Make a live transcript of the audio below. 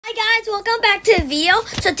Hi guys, welcome back to the video.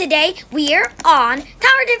 So today we are on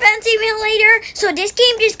Tower Defense Simulator. So this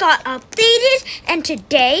game just got updated and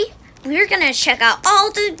today we're gonna check out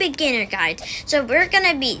all the beginner guides. So we're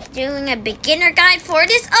gonna be doing a beginner guide for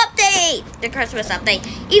this update, the Christmas update.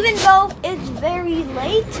 Even though it's very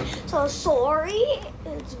late, so sorry.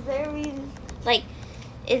 It's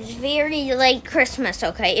very late Christmas,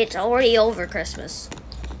 okay? It's already over Christmas.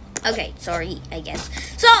 Okay, sorry, I guess.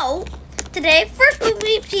 So today, first we'll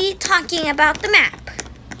be talking about the maps.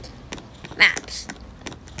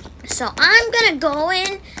 So I'm gonna go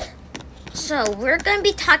in. So we're gonna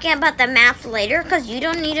be talking about the maps later because you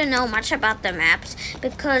don't need to know much about the maps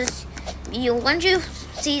because once you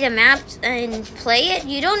see the maps and play it,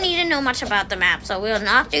 you don't need to know much about the maps. So we'll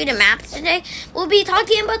not do the maps today. We'll be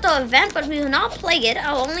talking about the event, but we will not play it.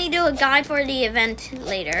 I'll only do a guide for the event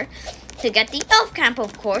later. To get the elf camp,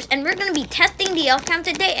 of course, and we're going to be testing the elf camp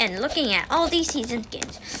today and looking at all these season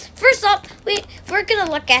skins. First up, we're going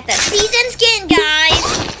to look at the season skin,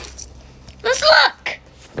 guys. Let's look.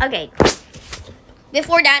 Okay.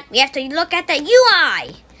 Before that, we have to look at the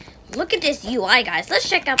UI. Look at this UI, guys. Let's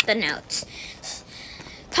check out the notes.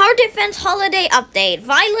 Tower Defense Holiday Update.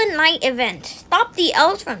 Violent Night Event. Stop the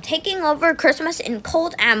elves from taking over Christmas in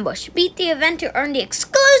cold ambush. Beat the event to earn the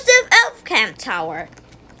exclusive elf camp tower.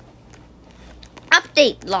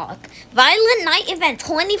 Update log. Violent Night Event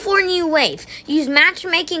 24 new waves. Use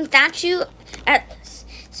matchmaking statue at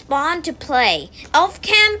spawn to play. Elf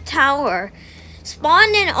Camp Tower.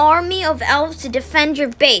 Spawn an army of elves to defend your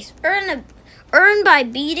base. Earn by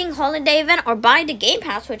beating holiday event or buy the game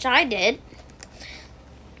pass, which I did.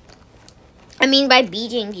 I mean by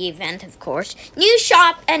beating the event, of course. New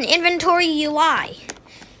shop and inventory UI.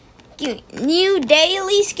 New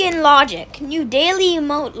daily skin logic. New daily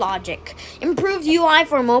emote logic. Improved UI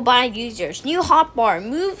for mobile users. New hotbar.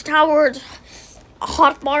 Move towards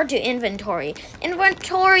hotbar to inventory.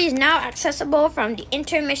 Inventory is now accessible from the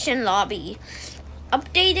intermission lobby.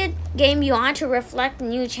 Updated game UI to reflect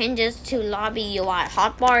new changes to lobby UI.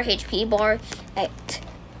 Hotbar, HP bar,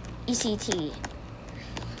 ECT.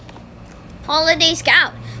 Holiday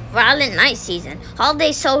Scout. Violent Night Season,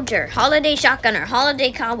 Holiday Soldier, Holiday Shotgunner,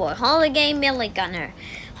 Holiday Cowboy, Holiday Minigunner,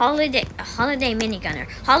 Holiday Minigunner,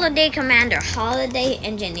 Holiday Commander, Holiday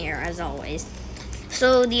Engineer, as always.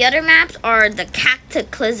 So the other maps are the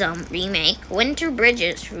Cataclysm Remake, Winter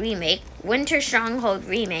Bridges Remake, Winter Stronghold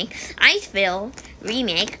Remake, Iceville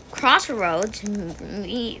Remake, Crossroads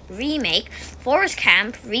Remake, Forest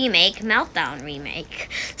Camp Remake, Meltdown Remake.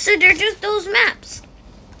 So they're just those maps.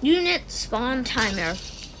 Unit Spawn Timer.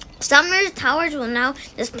 Summer towers will now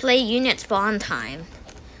display unit spawn time.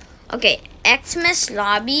 Okay, Xmas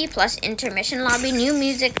lobby plus intermission lobby. New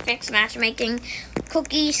music, fixed matchmaking,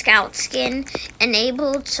 cookie scout skin,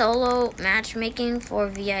 enabled solo matchmaking for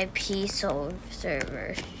VIP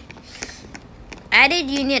server.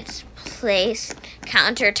 Added units place,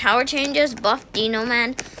 counter tower changes, buff Dino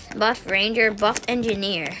Man, buff Ranger, buff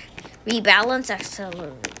Engineer. Rebalance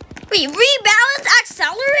accelerator. Wait, rebalance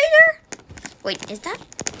accelerator? Wait, is that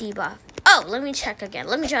debuff? Oh, let me check again.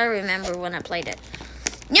 Let me try to remember when I played it.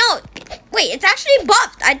 No, wait, it's actually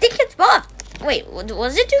buffed. I think it's buffed. Wait,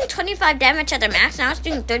 was it doing 25 damage at the max? Now it's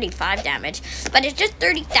doing 35 damage. But it's just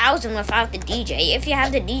 30,000 without the DJ. If you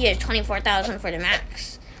have the DJ, it's 24,000 for the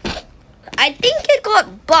max. I think it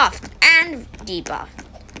got buffed and debuffed.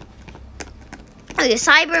 Okay,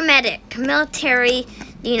 Cybermedic, Military,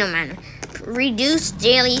 Dino Man. Reduce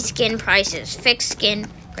daily skin prices. Fixed skin.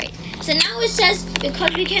 Great. So now it says,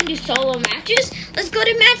 because we can do solo matches, let's go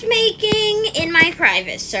to matchmaking in my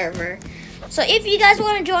private server. So if you guys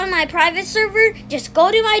want to join my private server, just go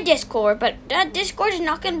to my Discord. But that Discord is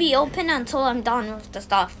not going to be open until I'm done with the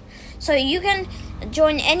stuff. So you can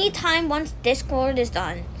join anytime once Discord is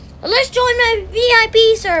done. But let's join my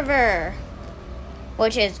VIP server,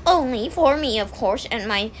 which is only for me, of course, and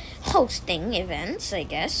my hosting events, I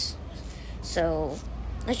guess. So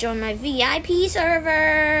let's join my VIP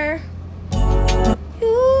server.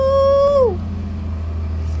 Woo!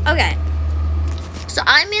 Okay. So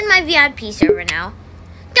I'm in my VIP server now.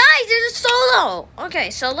 Guys, there's a solo. Okay,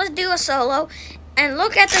 so let's do a solo and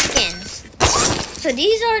look at the skins. So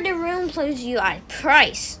these are the room plus UI.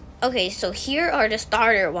 Price. Okay, so here are the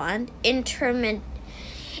starter one. Intermediate.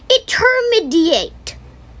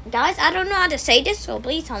 Guys, I don't know how to say this, so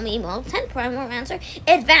please tell me. Well, 10 primary answer.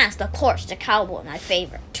 Advanced, of course, the Cowboy, my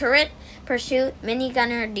favorite. Turret, Pursuit,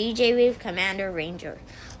 Minigunner, DJ Wave, Commander, Ranger.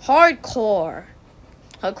 Hardcore.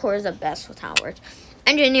 Hardcore is the best with towers.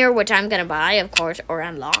 Engineer, which I'm gonna buy, of course, or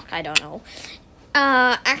unlock, I don't know.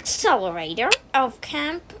 Accelerator, Elf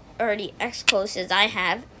Camp, or the exclusives I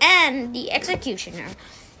have, and the Executioner.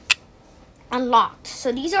 unlocked.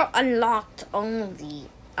 So these are unlocked only.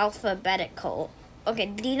 Alphabetical. Okay,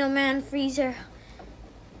 Dino Man, Freezer.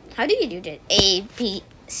 How do you do this? A, B,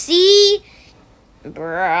 C.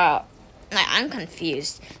 Bro. I'm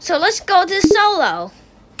confused. So let's go to solo.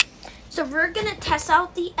 So we're gonna test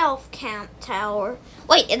out the elf camp tower.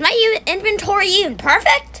 Wait, is my inventory even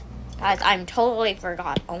perfect? Guys, I'm totally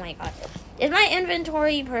forgot. Oh my god. Is my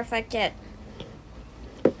inventory perfect yet?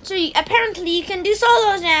 So apparently you can do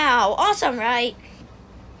solos now. Awesome, right?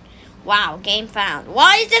 Wow, game found.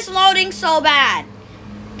 Why is this loading so bad?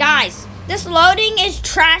 Guys, this loading is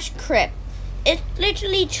trash crypt. It's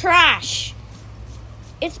literally trash.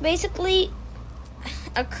 It's basically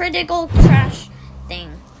a critical trash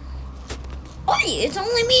thing. Oh, it's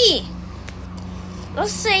only me.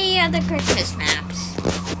 Let's say the Christmas maps.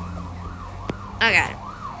 Okay.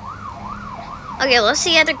 Okay, let's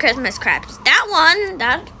see the Christmas crabs. That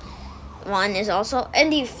one is also,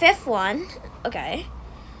 and the fifth one. Okay.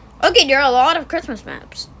 Okay, there are a lot of Christmas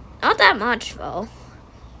maps. Not that much, though.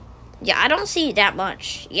 Yeah, I don't see that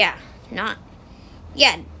much. Yeah,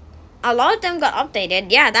 a lot of them got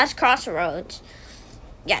updated. Yeah, that's Crossroads.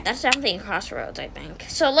 Yeah, that's definitely Crossroads, I think.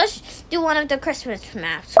 So let's do one of the Christmas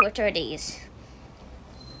maps. Which are these?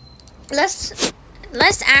 Let's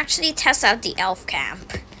actually test out the elf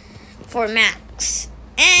camp for Max.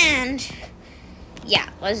 And yeah,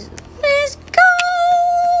 let's go.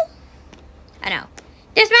 I know.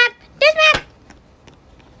 This map.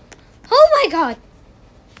 Oh my god.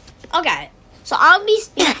 Okay, so I'll be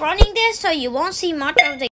speedrunning this, so you won't see much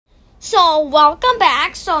of the. So welcome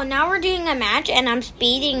back. So now we're doing a match, and I'm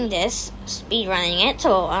speedrunning it.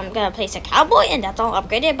 So I'm gonna place a cowboy, and that's all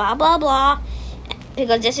upgraded. Blah blah blah.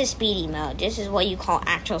 Because this is speedy mode. This is what you call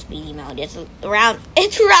actual speedy mode. It's round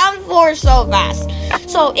 4 so fast.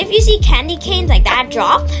 So if you see candy canes like that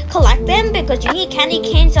drop, collect them because you need candy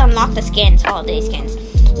canes to unlock the skins, holiday skins.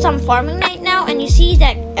 So I'm farming right now, and you see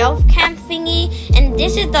that elf camp thingy, and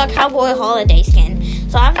this is the cowboy holiday skin.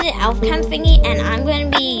 So I have the elf camp thingy, and I'm going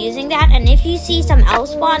to be using that. And if you see some elf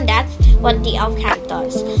spawn, that's what the elf camp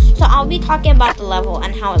does. So I'll be talking about the level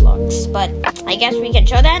and how it looks. But I guess we can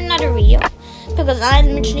show that in another video. Because I'm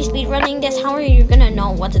literally speedrunning this, how are you gonna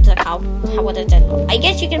know what it's what it's I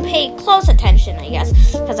guess you can pay close attention, I guess.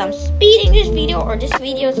 Because I'm speeding this video, or this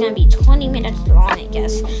video is gonna be 20 minutes long, I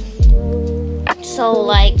guess. So,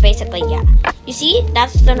 like, basically, yeah. You see,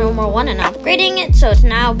 that's the normal one, and I'm upgrading it, so it's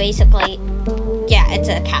now basically, yeah, it's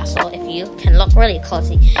a castle, if you can look really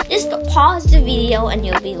closely. Just pause the video, and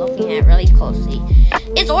you'll be looking at it really closely.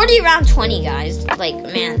 It's already round 20, guys. Like,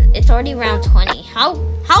 man, it's already round 20. How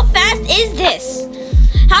fast is this?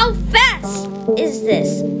 How fast is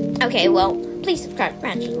this? Okay, well, please subscribe,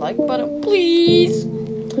 smash the like button, please.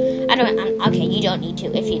 Okay, you don't need to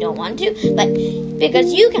if you don't want to, but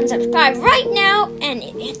because you can subscribe right now, and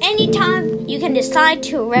anytime you can decide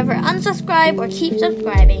to ever unsubscribe or keep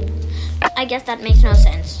subscribing. I guess that makes no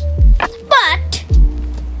sense. But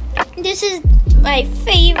this is my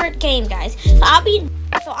favorite game, guys.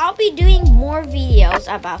 So I'll be doing more videos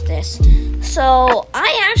about this. So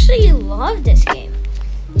I actually love this game.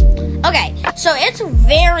 Okay, so it's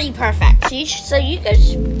very perfect. So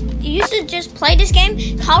you should just play this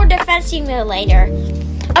game, Tower Defence Simulator.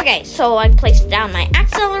 Okay, so I placed down my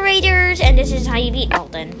accelerators, and this is how you beat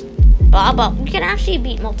Milton. Blah blah. You can actually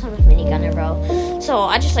beat Milton with minigunner, bro. So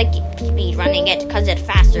I just like speed running it because it's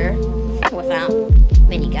faster without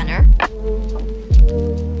minigunner.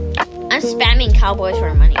 I'm spamming cowboys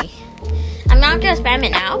for money. I'm not gonna spam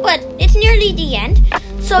it now, but it's nearly the end.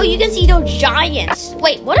 So you can see those giants.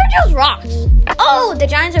 Wait, what are those rocks? Oh, the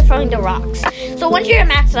giants are throwing the rocks. So once you're at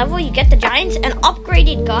max level, you get the giants and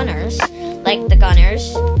upgraded gunners, like the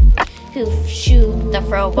gunners who shoot the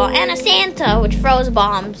throw bomb, and a Santa which throws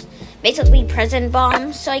bombs, basically present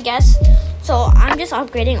bombs. So I guess. So I'm just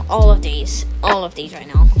upgrading all of these right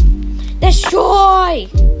now. Destroy.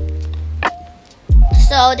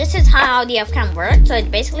 So this is how the elf camp works. So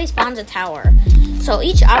it basically spawns a tower. So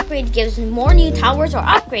each upgrade gives more new towers or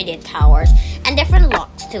upgraded towers and different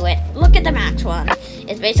looks to it. Look at the max one.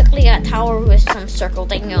 It's basically a tower with some circle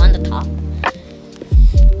thing on the top.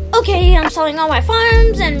 Okay, I'm selling all my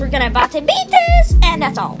farms, and we're about to beat this, and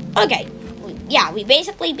that's all. Okay, yeah, we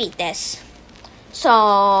basically beat this.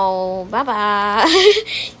 So bye-bye.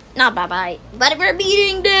 Not bye-bye, but we're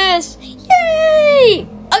beating this. Yay!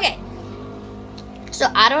 Okay. So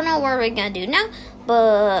I don't know what we're gonna do now,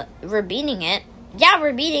 but we're beating it. Yeah,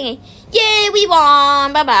 we're beating it. Yay, we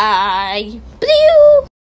won. Bye-bye. Blue.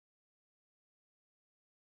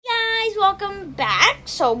 Yeah. guys, welcome back.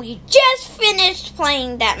 So we just finished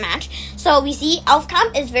playing that match. So we see Elf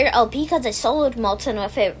Camp is very OP because I soloed Molten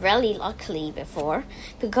with it really luckily before.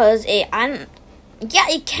 Because it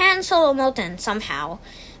can solo Molten somehow.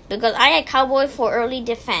 Because I had Cowboy for early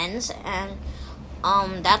defense and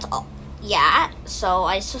that's all. Yeah, so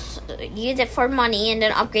I used it for money and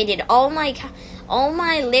then upgraded all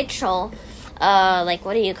my literal like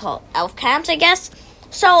what do you call it? Elf camps, I guess.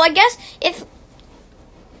 So I guess if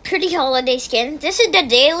pretty holiday skin, this is the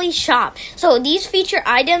daily shop. So these feature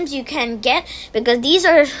items you can get because these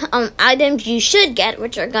are items you should get,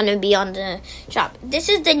 which are gonna be on the shop. This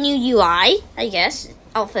is the new UI, I guess,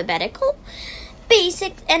 alphabetical,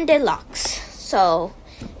 basic, and deluxe. So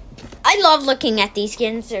I love looking at these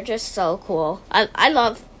skins. They're just so cool. I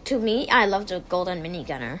love the golden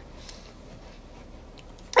minigunner.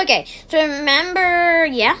 Okay, so remember,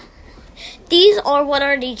 yeah, these are what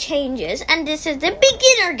are the changes, and this is the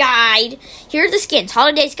beginner guide. Here are the skins: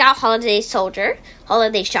 Holiday Scout, Holiday Soldier,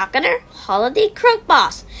 Holiday Shotgunner, Holiday Crook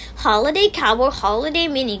Boss, Holiday Cowboy, Holiday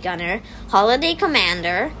Minigunner, Holiday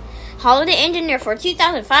Commander, Holiday Engineer for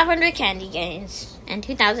 2,500 candy canes, and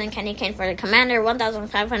 2,000 candy cane for the Commander,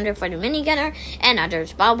 1,500 for the Minigunner, and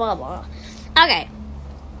others, blah, blah, blah. Okay,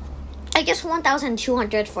 I guess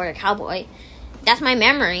 1,200 for the Cowboy. That's my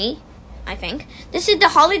memory, I think. This is the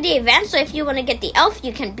holiday event, so if you want to get the elf,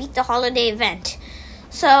 you can beat the holiday event.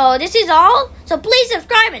 So this is all. So please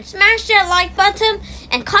subscribe and smash that like button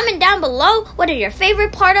and comment down below what is your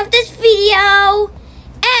favorite part of this video.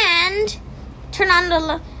 And turn on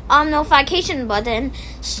the notification button,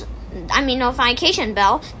 notification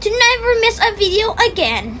bell to never miss a video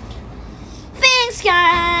again. Thanks,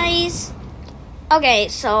 guys. Okay,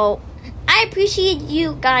 so I appreciate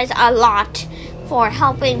you guys a lot for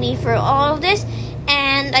helping me through all of this,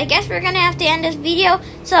 and I guess we're gonna have to end this video,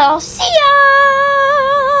 so see ya!